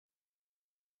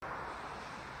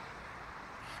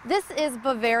This is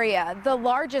Bavaria, the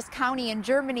largest county in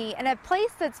Germany, and a place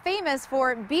that's famous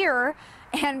for beer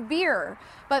and beer.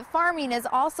 But farming is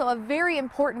also a very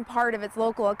important part of its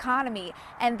local economy,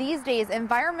 and these days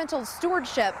environmental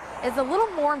stewardship is a little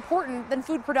more important than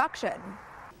food production.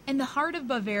 In the heart of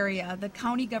Bavaria, the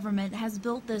county government has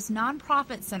built this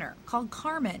nonprofit center called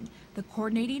Carmen, the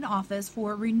coordinating office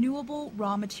for renewable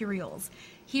raw materials.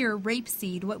 Here,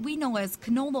 rapeseed, what we know as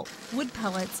canola, wood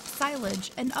pellets,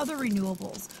 silage, and other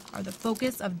renewables are the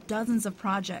focus of dozens of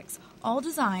projects, all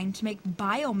designed to make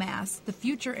biomass the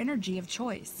future energy of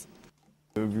choice.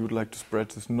 We would like to spread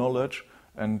this knowledge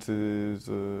and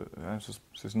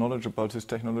this knowledge about these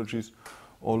technologies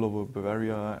all over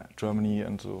Bavaria, Germany,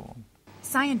 and so on.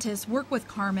 Scientists work with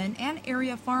Carmen and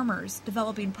area farmers,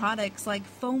 developing products like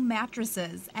foam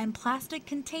mattresses and plastic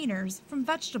containers from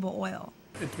vegetable oil.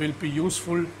 It will be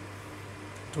useful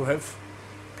to have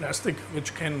plastic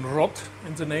which can rot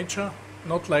in the nature,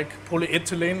 not like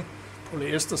polyethylene.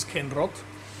 Polyesters can rot,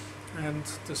 and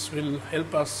this will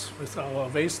help us with our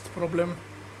waste problem,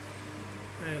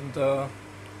 and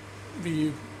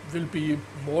we will be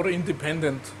more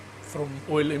independent from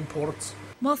oil imports.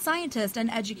 While scientists and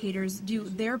educators do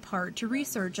their part to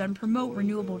research and promote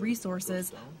renewable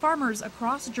resources, farmers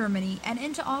across Germany and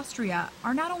into Austria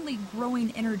are not only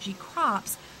growing energy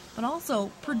crops, but also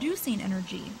producing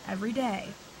energy every day.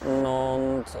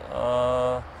 And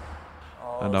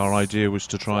our idea was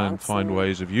to try and find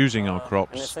ways of using our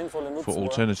crops for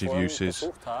alternative uses,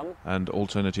 and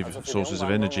alternative sources of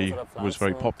energy was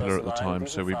very popular at the time,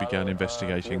 so we began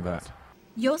investigating that.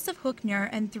 Josef Huckner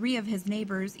and 3 of his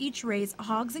neighbors each raise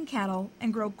hogs and cattle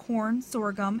and grow corn,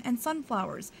 sorghum, and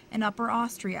sunflowers in Upper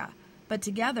Austria. But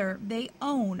together, they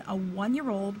own a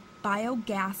 1-year-old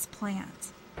biogas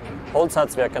plant.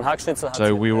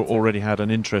 So we already had an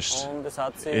interest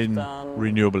in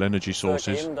renewable energy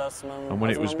sources, and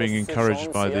when it was being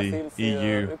encouraged by the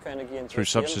EU through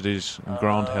subsidies and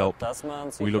grant help,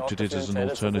 we looked at it as an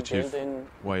alternative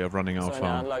way of running our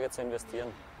farm.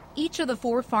 Each of the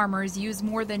 4 farmers use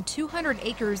more than 200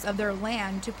 acres of their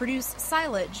land to produce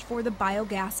silage for the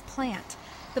biogas plant.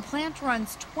 The plant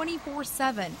runs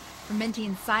 24/7,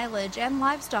 fermenting silage and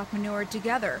livestock manure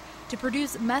together to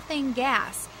produce methane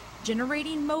gas,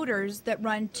 generating motors that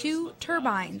run 2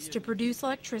 turbines to produce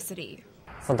electricity.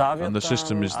 And the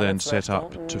system is then set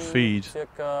up to feed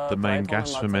the main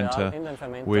gas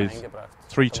fermenter with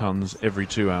 3 tons every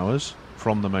 2 hours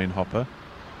from the main hopper.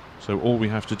 So all we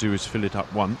have to do is fill it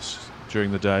up once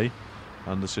during the day,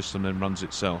 and the system then runs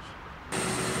itself.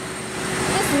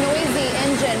 This noisy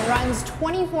engine runs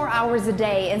 24 hours a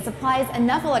day and supplies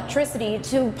enough electricity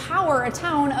to power a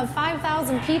town of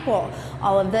 5,000 people.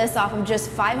 All of this off of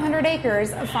just 500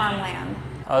 acres of farmland.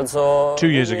 2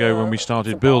 years ago when we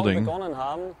started building,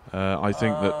 I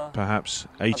think that perhaps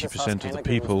 80% of the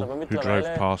people who drove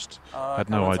past had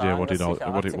no idea what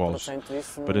it was.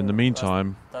 But in the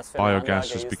meantime,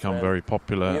 biogas has become very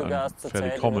popular and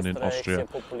fairly common in Austria,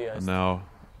 and now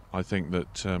I think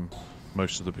that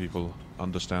most of the people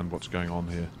understand what's going on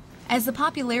here. As the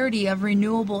popularity of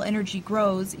renewable energy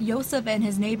grows, Josef and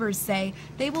his neighbors say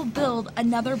they will build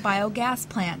another biogas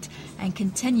plant and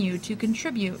continue to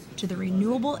contribute to the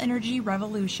renewable energy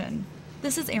revolution.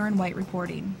 This is Erin White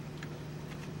reporting.